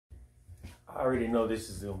I already know this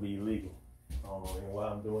is gonna be illegal. I don't know why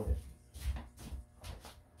I'm doing it.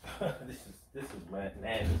 this is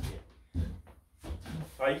madness here.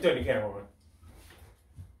 All right, you turn the camera on.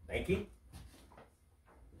 Thank you.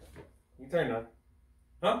 You turn it on.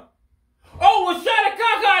 Huh? Oh, well, shut the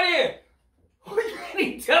cock out here! You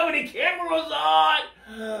didn't tell me the camera was on!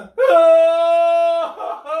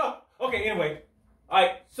 Okay, anyway.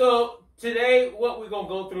 Alright, so today, what we're going to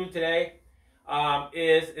go through today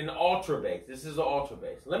is an ultra bass. This is an ultra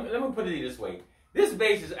bass. Let me put it this way. This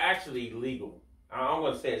bass is actually illegal. I'm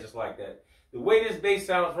going to say it just like that. The way this bass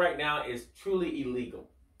sounds right now is truly illegal.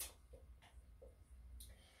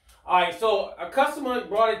 Alright, so a customer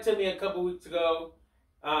brought it to me a couple weeks ago.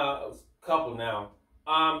 Couple now.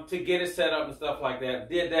 To get it set up and stuff like that.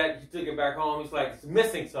 Did that, he took it back home. He's like, it's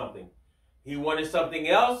missing something. He wanted something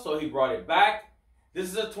else, so he brought it back.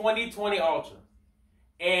 This is a 2020 Ultra.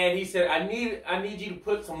 And he said, I need you to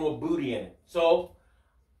put some more booty in it. So,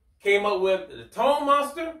 came up with the Tone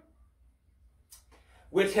Monster,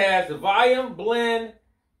 which has the volume, blend,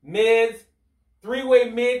 mids, three-way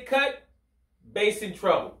mid cut, bass and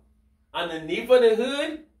treble. Underneath of the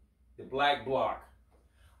hood, the black block.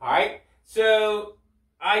 All right, so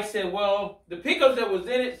I said, well, the pickups that was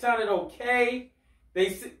in it sounded okay. They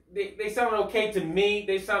sounded okay to me.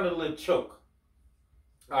 They sounded a little choke.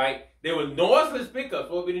 All right, they were noiseless pickups.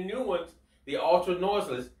 What would be the new ones? The ultra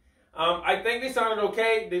noiseless. I think they sounded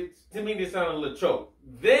okay. To me, they sounded a little choke.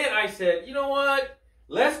 Then I said, you know what?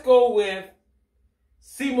 Let's go with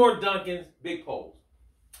Seymore Duncan's big poles.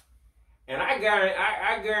 And I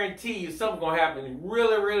guarantee you something's gonna happen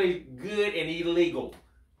really, really good and illegal.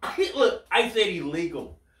 Look, I said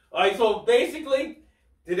illegal. All right, so basically,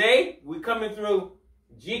 today we're coming through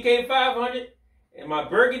GK 500 and my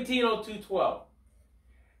Bergantino 212.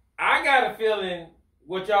 I got a feeling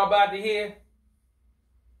what y'all about to hear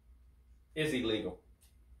is illegal.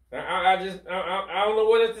 I don't know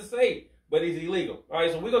what else to say, but it's illegal. All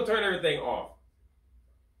right, so we're gonna turn everything off.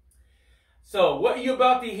 So what you're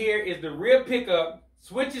about to hear is the rear pickup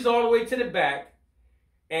switches all the way to the back,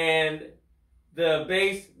 and the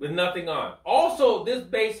bass with nothing on. Also, this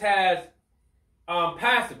bass has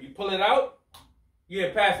passive. You pull it out, you're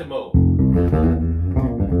in passive mode.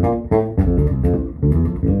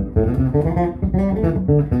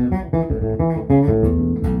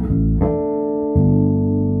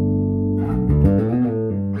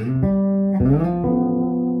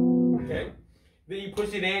 Okay. Then you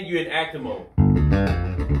push it in, you're in active mode.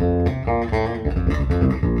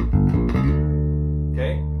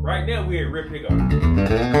 Right now we're in rear pickup.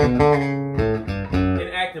 In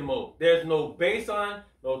active mode. There's no bass on,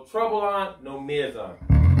 no treble on, no mids on.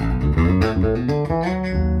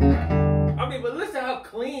 I mean, but listen how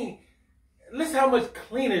clean, listen how much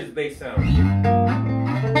cleaner this bass sounds.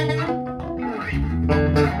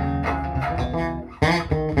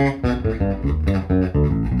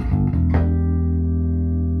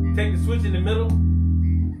 Take the switch in the middle.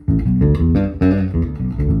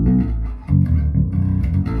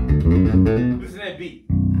 Listen to that beat.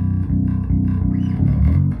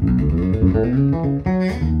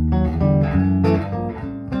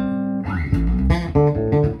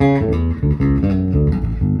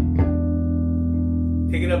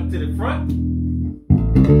 Take it up to the front.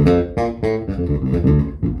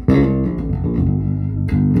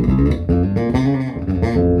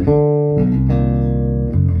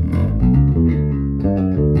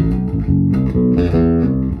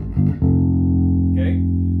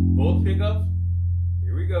 Pickups.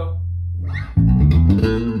 Here we go.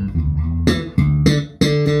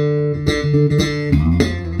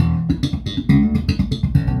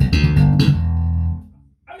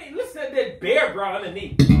 I mean, listen to that bear growl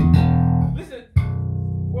underneath. Listen.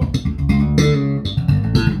 Whoa.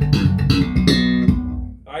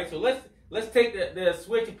 All right, so let's take the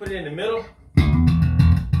switch and put it in the middle.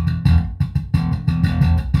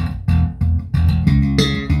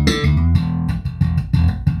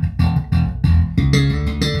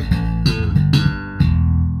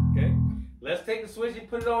 Let's take the switch and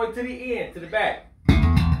put it all the way to the end, to the back.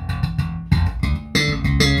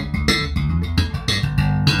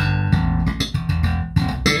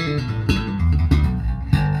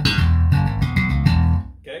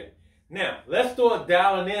 Okay, now let's start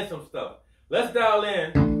dialing in some stuff. Let's dial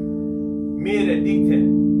in mid and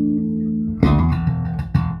D10.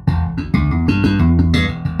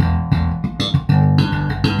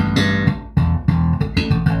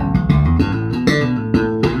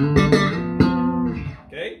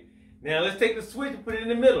 Now let's take the switch and put it in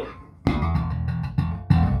the middle.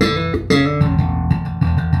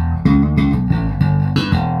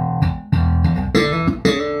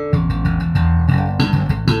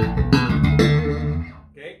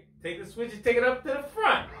 just take it up to the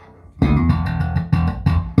front.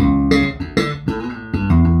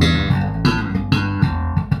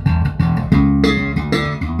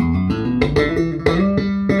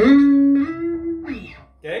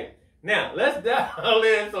 Okay, now let's dial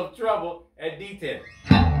in some trouble at D10.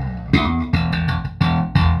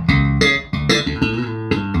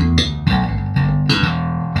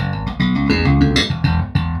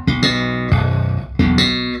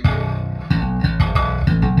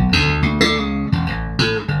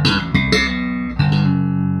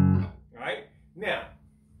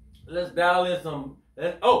 Let's dial in some.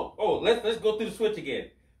 Let's go through the switch again.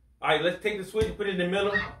 All right, let's take the switch and put it in the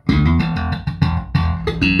middle.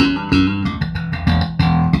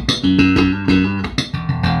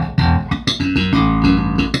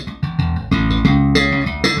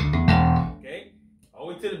 Okay, all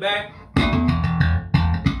the way to the back.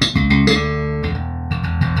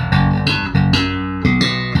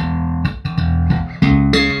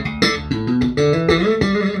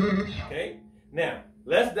 Okay, now.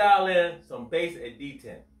 Let's dial in some bass at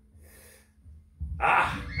D10.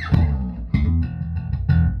 Ah.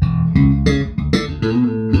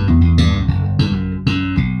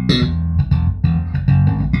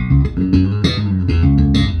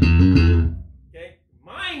 Okay,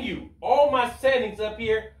 mind you, all my settings up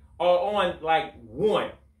here are on like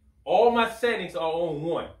 1. All my settings are on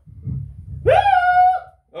 1. Woo!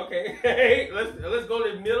 Okay, let's go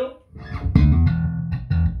to the middle.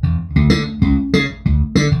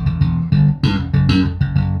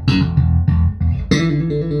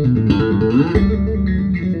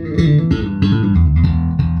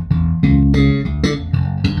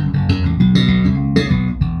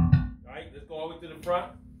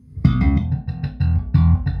 Front.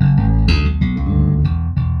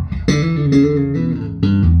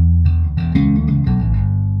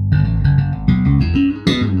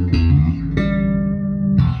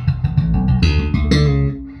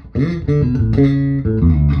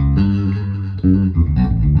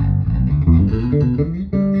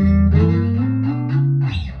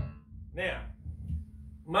 Now,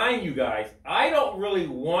 mind you guys, I don't really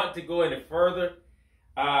want to go any further,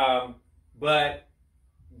 but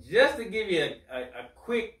just to give you a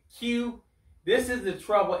quick cue, this is the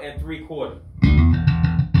treble at 3/4. All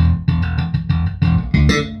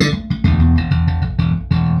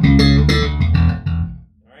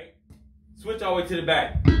right, switch all the way to the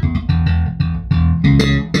back.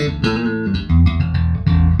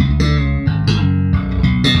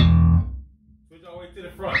 Switch all the way to the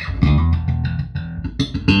front.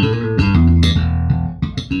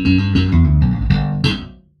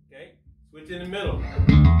 Okay, switch in the middle.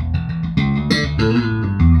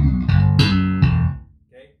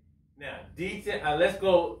 Okay, now D10. Let's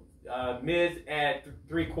go mids at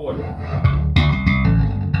 3/4.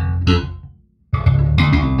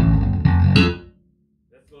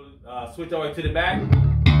 Let's go switch all the way to the back.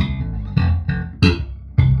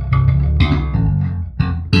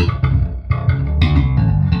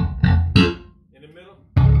 In the middle.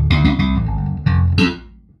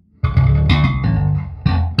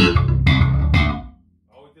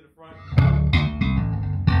 All the way to the front.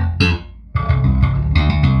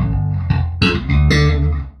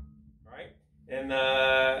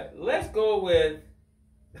 Let's go with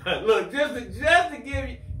look, just to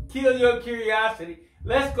kill your curiosity.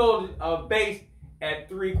 Let's go bass at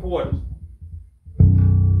 3/4.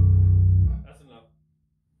 That's enough.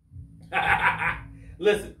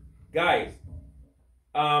 Listen, guys.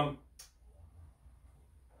 I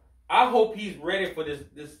hope he's ready for this.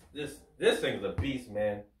 This thing's a beast,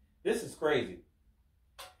 man. This is crazy.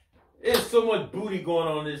 There's so much booty going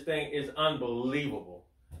on in this thing. It's unbelievable.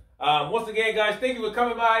 Once again, guys, thank you for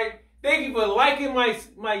coming by. Thank you for liking my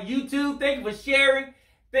YouTube. Thank you for sharing.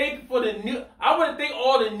 Thank you for the new. I want to thank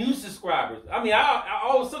all the new subscribers. I mean,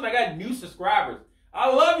 all of a sudden I got new subscribers. I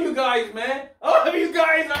love you guys, man. I love you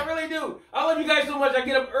guys. I really do. I love you guys so much. I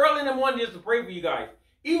get up early in the morning just to pray for you guys,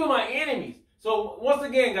 even my enemies. So once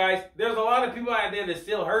again, guys, there's a lot of people out there that's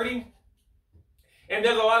still hurting, and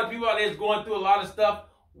there's a lot of people out there that's going through a lot of stuff.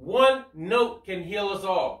 One note can heal us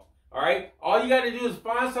all. All right. All you got to do is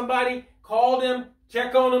find somebody, call them,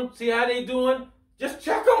 check on them, see how they doing. Just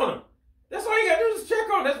check on them. That's all you got to do is check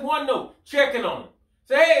on them. That's one note. Checking on them.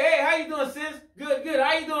 Say, hey, how you doing, sis? Good.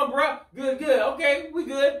 How you doing, bro? Good. Okay, we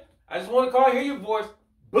good. I just want to call, hear your voice.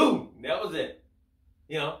 Boom. That was it.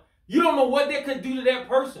 You know, you don't know what that could do to that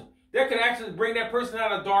person. That could actually bring that person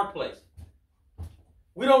out of a dark place.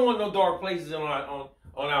 We don't want no dark places in our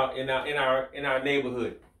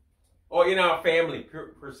neighborhood or in our family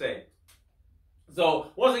per se.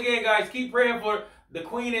 So once again, guys, keep praying for the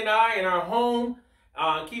Queen and I and our home.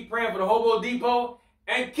 Keep praying for the Hobo Depot.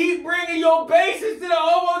 And keep bringing your bases to the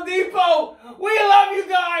Hobo Depot. We love you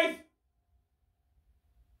guys.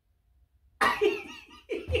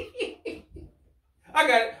 I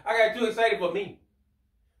got too excited for me.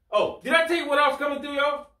 Oh, did I tell you what else coming through,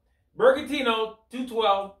 y'all? Bergantino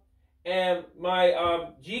 212 and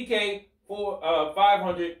my GK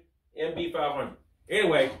 500 MB 500.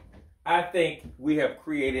 Anyway, I think we have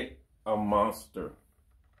created a monster.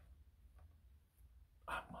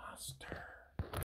 A monster.